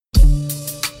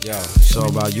Yo, it's all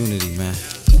about unity, man.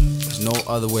 There's no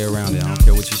other way around it. I don't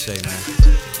care what you say,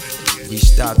 man. We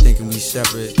stop thinking we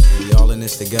separate. We all in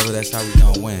this together. That's how we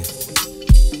gonna win.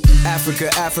 Africa,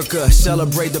 Africa,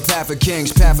 celebrate the path of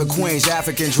kings, path of queens,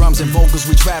 African drums and vocals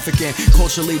we trafficking.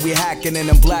 Culturally we hacking in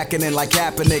and blackening like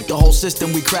Kaepernick. The whole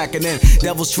system we cracking in.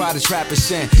 Devils try to trap us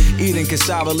in. Eating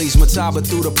cassava leaves, mataba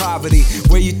through the poverty.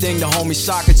 Where you think the homie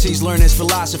Socrates learned his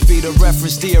philosophy to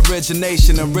reference the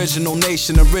origination, original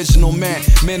nation, original man.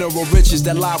 Mineral riches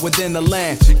that lie within the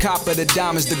land. Copper the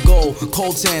diamonds, the gold,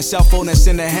 cold tan, cell phone that's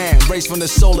in the hand. Race from the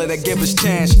solar that give us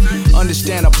chance.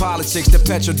 Understand the politics, the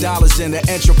petrodollars and the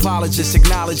anthropologists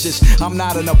acknowledges I'm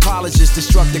not an apologist.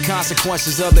 Destruct the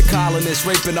consequences of the colonists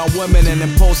raping our women and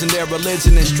imposing their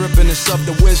religion and stripping us of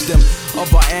the wisdom of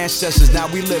our ancestors.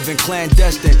 Now we live in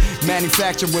clandestine,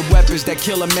 manufacturing weapons that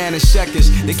kill a man in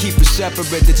seconds. They keep us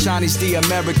separate, the Chinese, the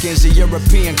Americans, the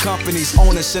European companies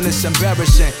own us, and it's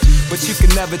embarrassing. But you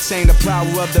can never tame the power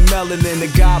of the melanin,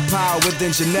 the God power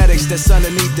within genetics that's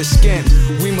underneath the skin.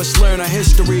 We must learn our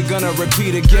history, gonna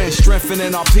repeat again.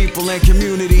 Strengthening our people and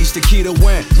communities, the key to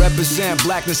win. Represent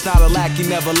blackness, not a lackey,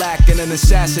 never lacking. An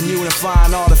assassin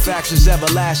unifying all the factions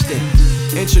everlasting.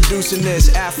 Introducing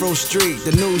this Afrostreet,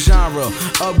 the new genre.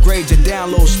 Upgrade your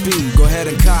download speed, go ahead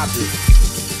and copy.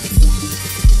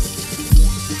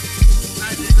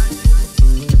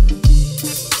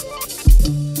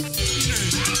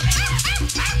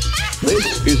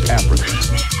 This is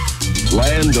Africa,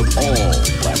 land of all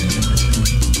platinum.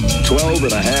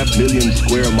 12.5 million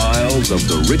square miles of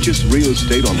the richest real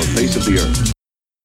estate on the face of the earth.